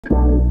What's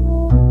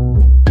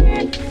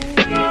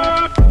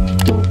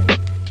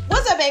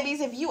up,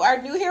 babies? If you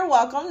are new here,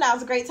 welcome.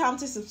 Now's a great time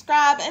to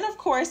subscribe. And of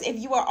course, if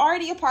you are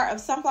already a part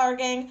of Sunflower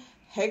Gang,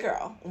 hey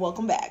girl,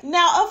 welcome back.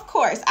 Now, of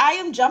course, I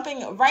am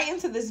jumping right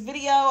into this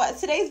video.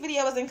 Today's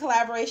video is in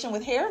collaboration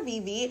with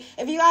Hairvivi.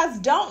 If you guys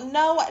don't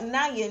know,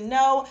 now you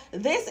know.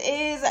 This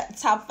is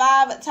top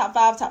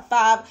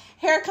five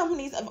hair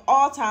companies of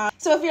all time.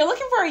 So if you're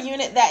looking for a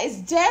unit that is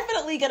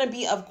definitely going to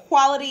be of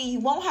quality, you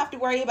won't have to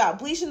worry about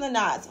bleaching the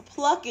knots,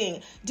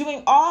 plucking,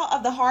 doing all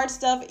of the hard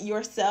stuff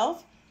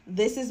yourself,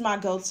 this is my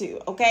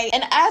go-to, okay?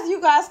 And as you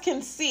guys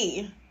can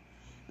see,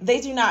 they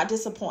do not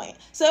disappoint.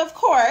 So of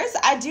course,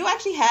 I do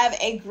actually have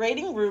a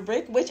grading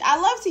rubric, which I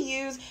love to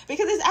use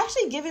because it's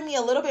actually giving me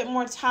a little bit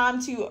more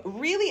time to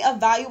really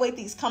evaluate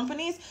these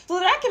companies so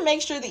that I can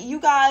make sure that you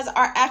guys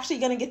are actually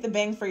going to get the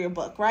bang for your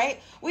buck, right?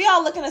 We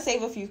all looking to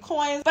save a few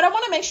coins, but I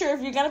want to make sure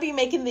if you're going to be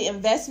making the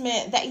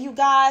investment that you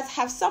guys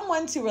have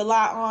someone to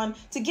rely on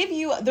to give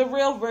you the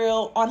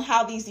real on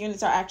how these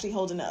units are actually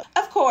holding up.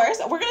 Of course,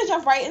 we're going to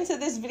jump right into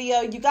this video.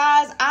 You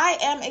guys, I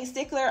am a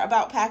stickler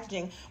about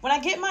packaging. When I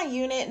get my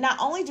unit, not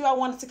only do I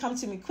want it to come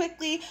to me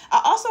quickly, I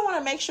also want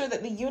to make sure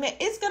that the unit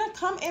is going to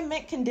come in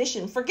mint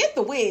condition. Forget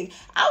the wig.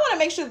 I want to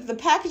make sure that the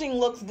packaging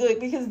looks good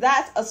because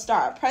that's a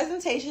start.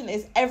 Presentation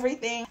is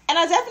everything. And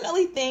I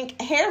definitely think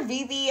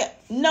Hairvivi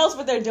knows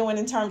what they're doing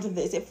in terms of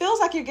this. It feels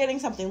like you're getting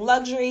something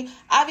luxury.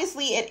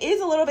 Obviously, it is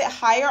a little bit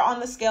higher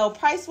on the scale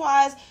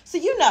price-wise, so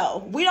you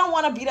know, we don't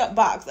want to beat up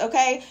box,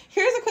 okay?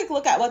 Here's a quick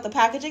look at what the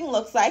packaging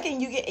looks like,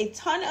 and you get a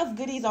ton of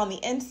goodies on the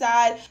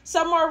inside.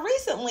 So more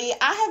recently,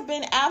 I have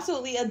been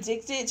absolutely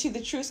addicted to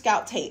the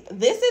True-scalp tape.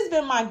 This has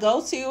been my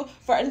go-to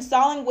for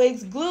installing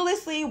wigs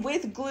gluelessly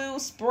with glue,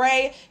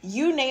 spray,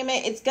 you name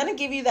it. It's going to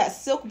give you that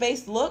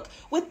silk-based look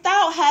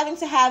without having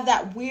to have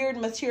that weird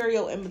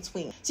material in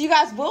between. So you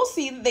guys will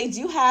see that they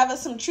do have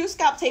some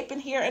True-scalp tape in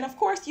here, and of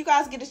course, you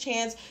guys get a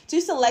chance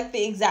to select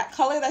the exact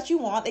color that you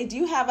want. They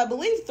do have, I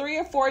believe, 3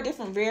 or 4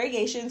 different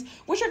variations,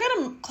 which are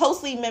going to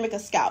closely mimic a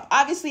scalp.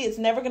 Obviously, it's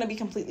never going to be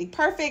completely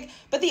perfect,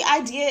 but the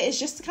idea is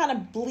just to kind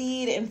of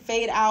bleed and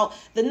fade out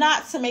the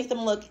knots to make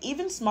them look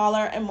even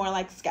smaller and more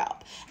like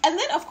scalp. And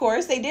then of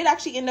course they did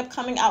actually end up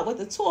coming out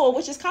with a tool,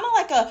 which is kind of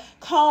like a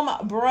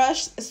comb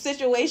brush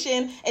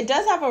situation. It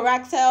does have a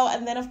rack tail,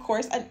 and then of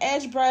course an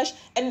edge brush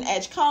and an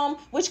edge comb,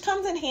 which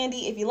comes in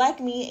handy if you like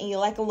me and you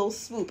like a little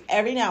swoop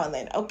every now and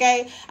then,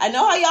 okay? I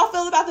know how y'all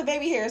feel about the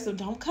baby hair, so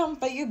don't come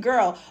for your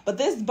girl, but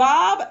this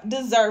bob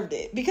deserved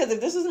it, because if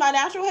this was my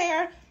natural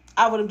hair,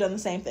 I would have done the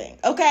same thing,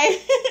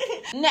 okay?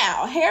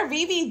 Now,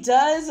 Hairvivi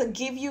does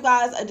give you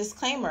guys a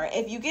disclaimer.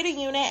 If you get a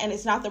unit and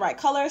it's not the right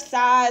color,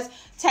 size,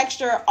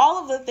 texture,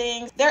 all of the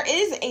things, there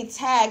is a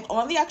tag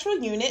on the actual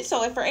unit.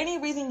 So if for any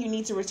reason you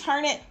need to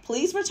return it,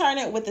 please return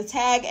it with the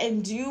tag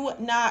and do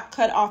not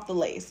cut off the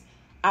lace.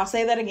 I'll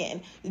say that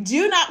again.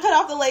 Do not cut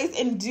off the lace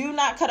and do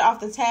not cut off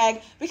the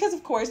tag, because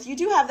of course you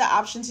do have the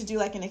option to do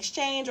like an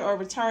exchange or a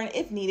return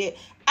if needed.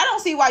 I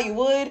don't see why you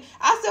would.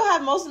 I still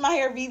have most of my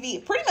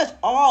Hairvivi, pretty much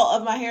all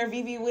of my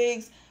Hairvivi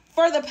wigs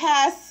for the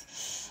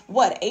past,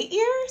 what, 8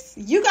 years?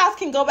 You guys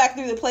can go back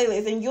through the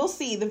playlist and you'll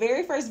see the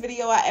very first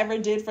video I ever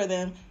did for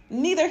them.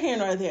 Neither here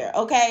nor there,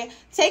 okay?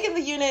 Taking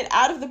the unit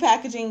out of the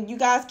packaging, you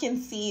guys can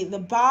see the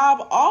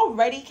bob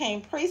already came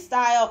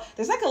pre-styled.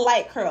 There's like a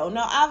light curl.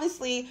 Now,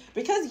 obviously,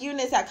 because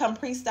units that come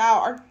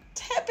pre-styled are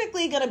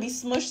typically going to be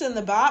smushed in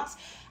the box,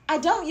 I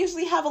don't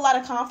usually have a lot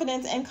of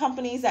confidence in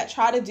companies that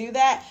try to do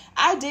that.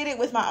 I did it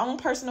with my own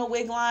personal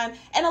wig line,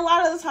 and a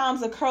lot of the times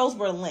the curls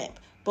were limp.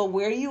 But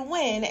where you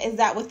win is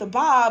that with the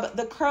bob,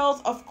 the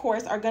curls, of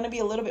course, are going to be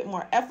a little bit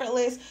more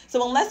effortless.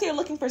 So unless you're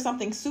looking for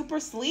something super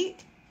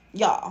sleek,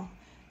 y'all,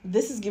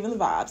 this is giving the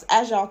vibes,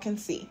 as y'all can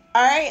see.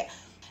 All right.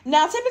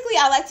 Now, typically,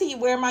 I like to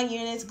wear my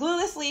units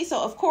gluelessly.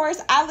 So, of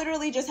course, I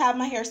literally just have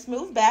my hair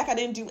smoothed back. I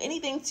didn't do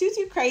anything too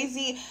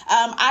crazy.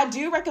 I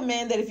do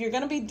recommend that if you're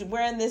going to be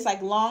wearing this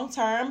like long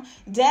term,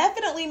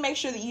 definitely make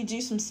sure that you do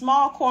some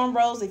small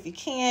cornrows if you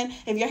can.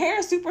 If your hair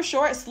is super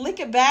short, slick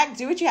it back.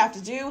 Do what you have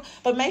to do.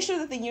 But make sure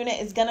that the unit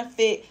is going to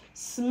fit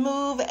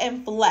smooth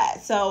and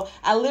flat. So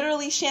I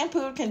literally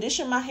shampooed,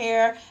 conditioned my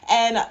hair,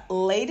 and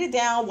laid it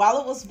down while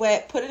it was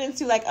wet, put it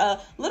into like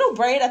a little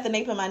braid at the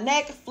nape of my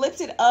neck,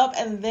 flipped it up,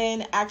 and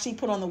then actually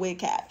put on the wig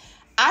cap.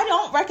 I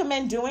don't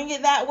recommend doing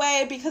it that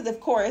way because, of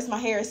course, my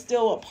hair is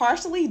still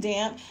partially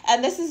damp,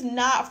 and this is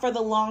not for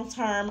the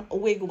long-term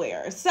wig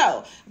wear.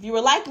 So if you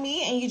were like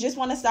me and you just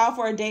want to style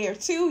for a day or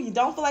two, you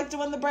don't feel like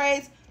doing the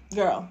braids,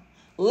 girl,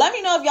 let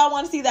me know if y'all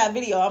want to see that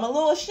video. I'm a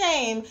little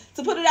ashamed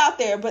to put it out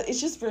there, but it's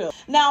just real.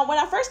 Now, when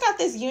I first got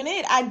this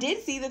unit, I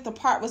did see that the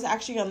part was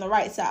actually on the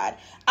right side.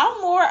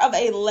 I'm more of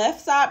a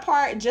left side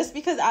part just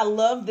because I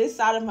love this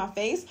side of my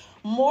face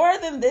more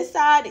than this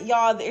side.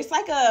 Y'all, it's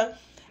like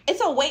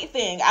it's a weight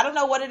thing. I don't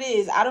know what it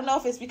is. I don't know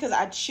if it's because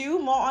I chew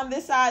more on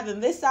this side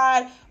than this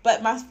side,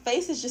 but my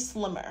face is just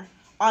slimmer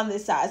on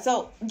this side.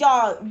 So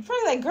y'all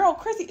probably like, girl,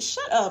 Chrissy,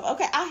 shut up.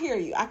 Okay, I hear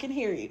you. I can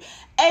hear you.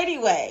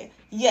 Anyway,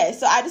 yes,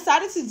 so I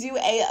decided to do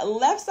a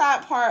left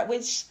side part,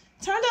 which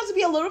turned out to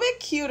be a little bit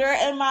cuter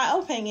in my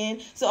opinion.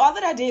 So all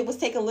that I did was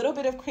take a little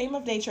bit of Cream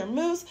of Nature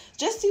mousse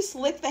just to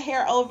slick the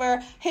hair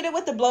over, hit it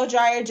with the blow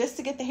dryer just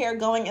to get the hair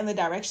going in the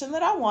direction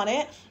that I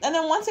wanted. And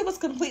then once it was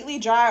completely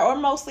dry or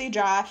mostly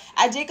dry,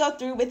 I did go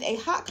through with a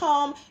hot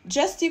comb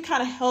just to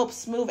kind of help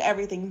smooth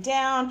everything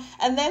down,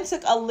 and then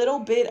took a little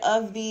bit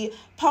of the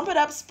Pump It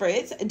Up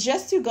spritz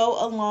just to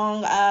go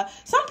along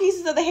some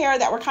pieces of the hair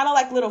that were kind of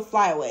like little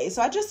flyaways.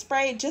 So I just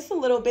sprayed just a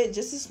little bit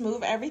just to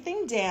smooth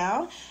everything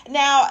down.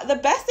 Now, the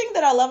best thing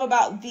that I love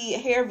about the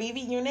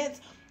Hairvivi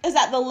units is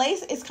that the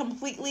lace is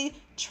completely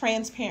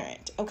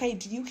transparent. Okay,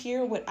 do you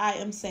hear what I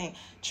am saying?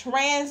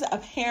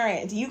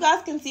 Transparent. You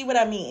guys can see what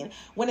I mean.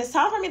 When it's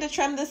time for me to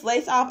trim this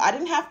lace off, I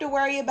didn't have to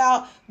worry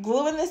about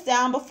gluing this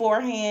down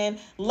beforehand,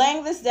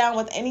 laying this down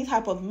with any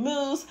type of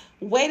mousse,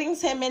 waiting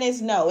 10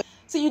 minutes. No.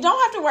 So you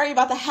don't have to worry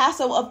about the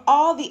hassle of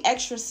all the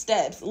extra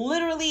steps.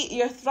 Literally,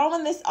 you're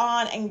throwing this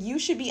on and you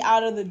should be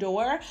out of the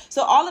door.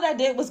 So all that I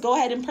did was go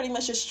ahead and pretty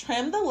much just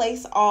trim the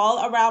lace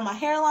all around my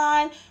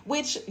hairline,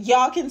 which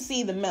y'all can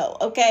see the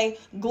melt, okay?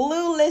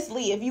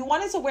 Gluelessly. If you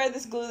wanted to wear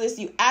this glueless,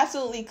 you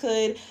absolutely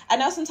could. I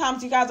know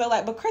sometimes you guys are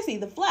like, but Chrissy,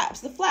 the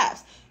flaps.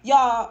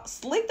 Y'all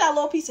slick that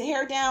little piece of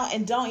hair down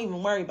and don't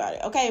even worry about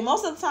it, okay?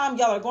 Most of the time,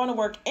 y'all are going to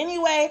work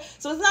anyway,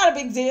 so it's not a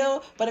big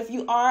deal. But if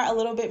you are a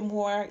little bit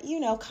more,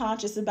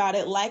 conscious about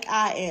it like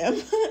I am,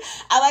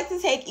 I like to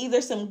take either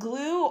some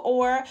glue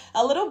or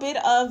a little bit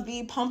of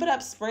the Pump It Up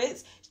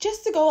spritz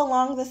just to go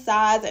along the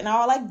sides, and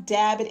I'll like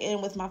dab it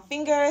in with my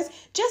fingers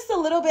just a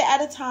little bit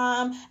at a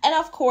time. And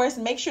of course,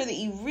 make sure that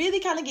you really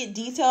kind of get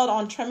detailed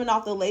on trimming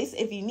off the lace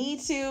if you need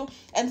to.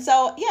 And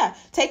so yeah,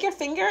 take your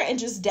finger and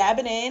just dab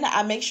it in.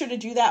 I make sure to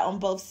do that on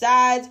both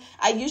sides.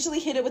 I usually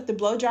hit it with the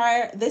blow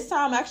dryer. This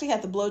time I actually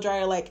had the blow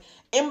dryer like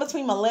in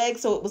between my legs,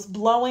 so it was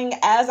blowing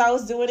as I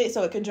was doing it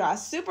so it could dry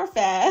super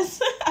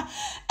fast.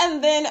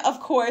 And then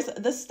of course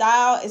the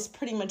style is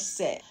pretty much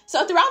set.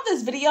 So throughout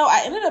this video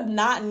I ended up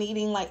not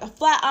needing like a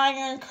flat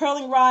iron,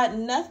 curling rod,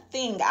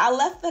 nothing. I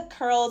left the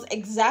curls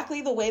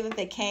exactly the way that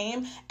they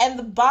came, and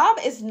the bob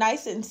is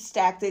nice and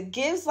stacked. It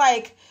gives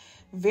like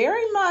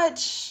very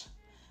much,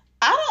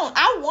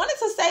 I wanted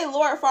to say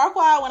Lord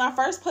Farquaad when I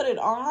first put it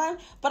on,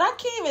 but I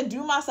can't even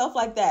do myself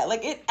like that.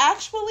 Like, it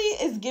actually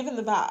is giving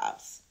the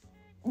vibes.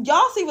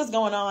 Y'all see what's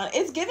going on.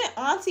 It's giving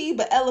auntie,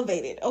 but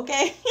elevated,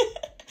 okay?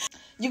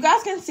 You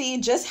guys can see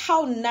just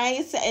how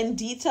nice and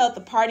detailed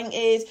the parting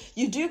is.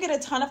 You do get a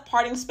ton of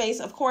parting space.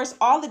 Of course,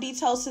 all the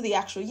details to the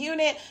actual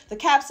unit, the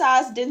cap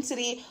size,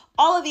 density,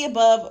 all of the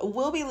above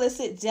will be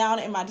listed down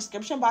in my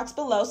description box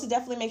below, so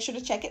definitely make sure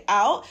to check it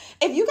out.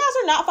 If you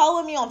guys are not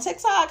following me on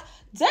TikTok,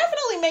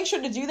 definitely make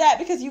sure to do that,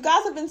 because you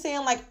guys have been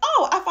saying like,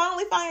 oh, I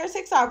finally found your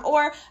TikTok,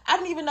 or I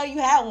didn't even know you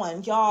had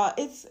one. Y'all,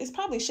 it's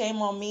probably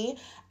shame on me.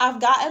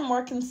 I've gotten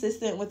more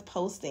consistent with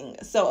posting.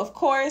 So of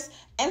course,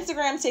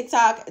 Instagram,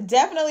 TikTok,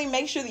 definitely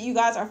make sure that you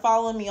guys are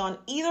following me on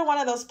either one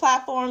of those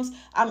platforms.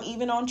 I'm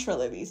even on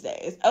Triller these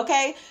days,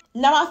 okay?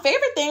 Now, my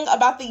favorite thing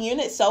about the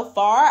unit so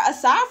far,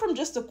 aside from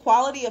just the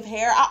quality of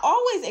hair, I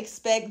always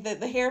expect that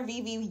the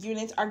Hairvivi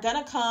units are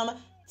gonna come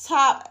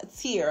top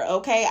tier,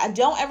 okay? I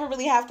don't ever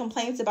really have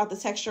complaints about the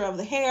texture of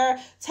the hair,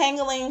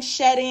 tangling,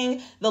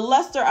 shedding, the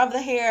luster of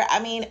the hair. I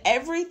mean,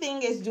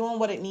 everything is doing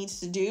what it needs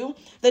to do.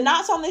 The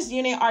knots on this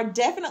unit are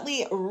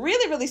definitely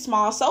really, really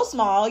small. So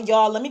small,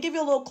 y'all. Let me give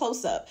you a little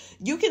close-up.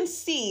 You can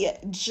see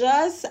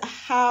just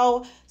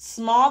how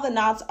small the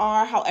knots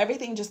are, how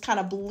everything just kind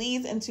of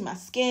bleeds into my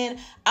skin.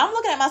 I'm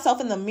looking at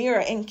myself in the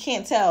mirror and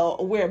can't tell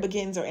where it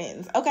begins or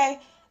ends, okay?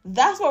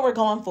 That's what we're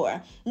going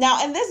for.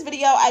 Now, in this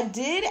video, I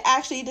did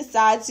actually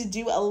decide to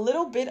do a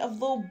little bit of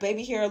little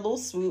baby hair, a little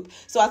swoop.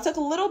 So I took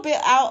a little bit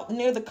out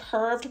near the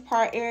curved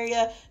part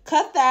area,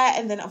 cut that,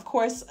 and then of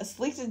course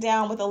sleeked it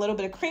down with a little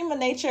bit of Cream of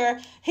Nature,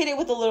 hit it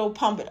with a little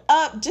Pump It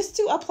Up just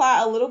to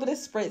apply a little bit of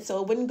spritz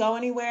so it wouldn't go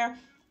anywhere.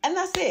 And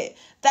that's it.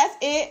 That's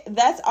it.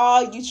 That's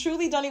all. You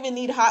truly don't even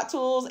need hot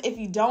tools if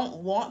you don't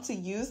want to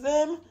use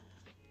them.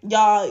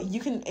 Y'all, you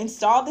can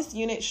install this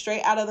unit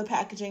straight out of the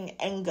packaging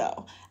and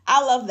go.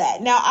 I love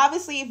that. Now,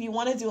 obviously, if you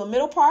want to do a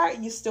middle part,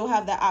 you still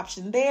have that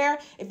option there.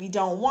 If you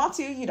don't want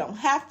to, you don't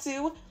have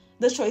to.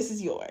 The choice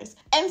is yours.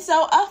 And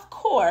so, of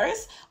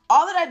course,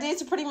 all that I did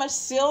to pretty much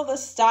seal the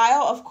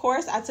style, of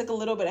course, I took a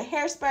little bit of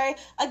hairspray,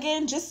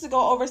 again, just to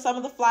go over some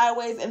of the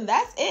flyaways, and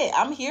that's it.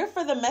 I'm here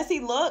for the messy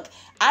look.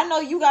 I know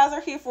you guys are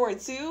here for it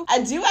too.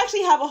 I do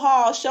actually have a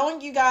haul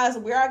showing you guys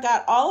where I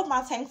got all of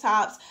my tank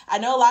tops. I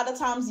know a lot of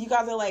times you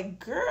guys are like,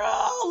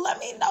 girl, let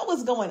me know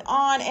what's going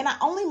on, and I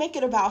only make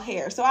it about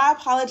hair, so I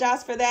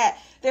apologize for that.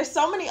 There's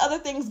so many other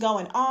things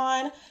going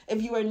on.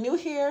 If you are new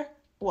here,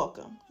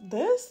 welcome.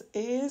 This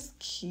is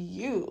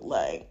cute.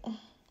 Like,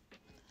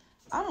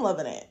 I'm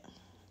loving it.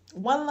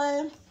 One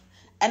length,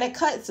 and it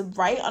cuts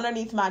right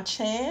underneath my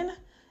chin.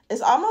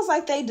 It's almost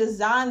like they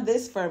designed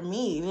this for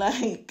me.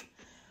 Like,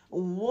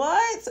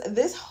 what?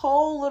 This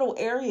whole little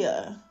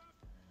area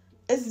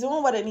is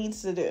doing what it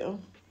needs to do.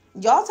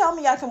 Y'all tell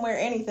me y'all can wear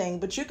anything,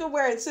 but you can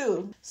wear it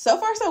too. So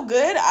far, so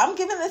good. I'm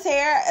giving this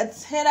hair a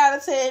 10 out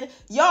of 10.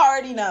 Y'all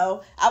already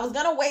know. I was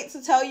going to wait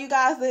to tell you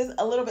guys this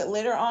a little bit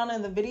later on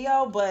in the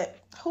video, but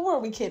who are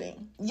we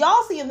kidding?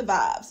 Y'all seeing the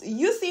vibes.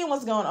 You seeing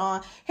what's going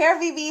on.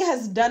 Hairvivi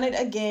has done it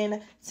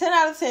again. 10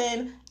 out of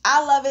 10.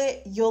 I love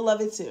it. You'll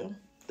love it too.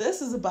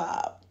 This is a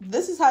bob.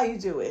 This is how you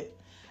do it.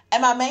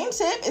 And my main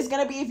tip is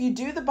going to be, if you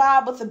do the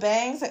bob with the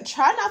bangs,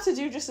 try not to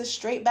do just a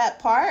straight back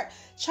part.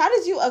 Try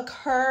to do a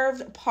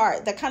curved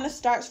part that kind of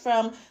starts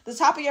from the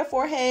top of your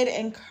forehead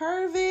and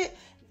curve it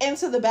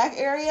into the back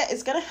area.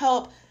 It's going to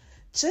help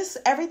just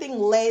everything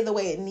lay the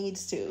way it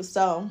needs to.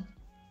 So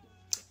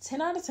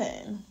 10 out of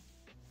 10.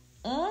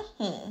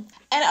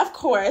 And of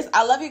course,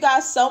 I love you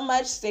guys so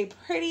much. Stay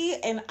pretty,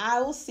 and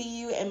I will see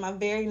you in my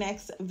very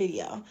next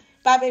video.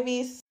 Bye,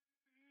 babies.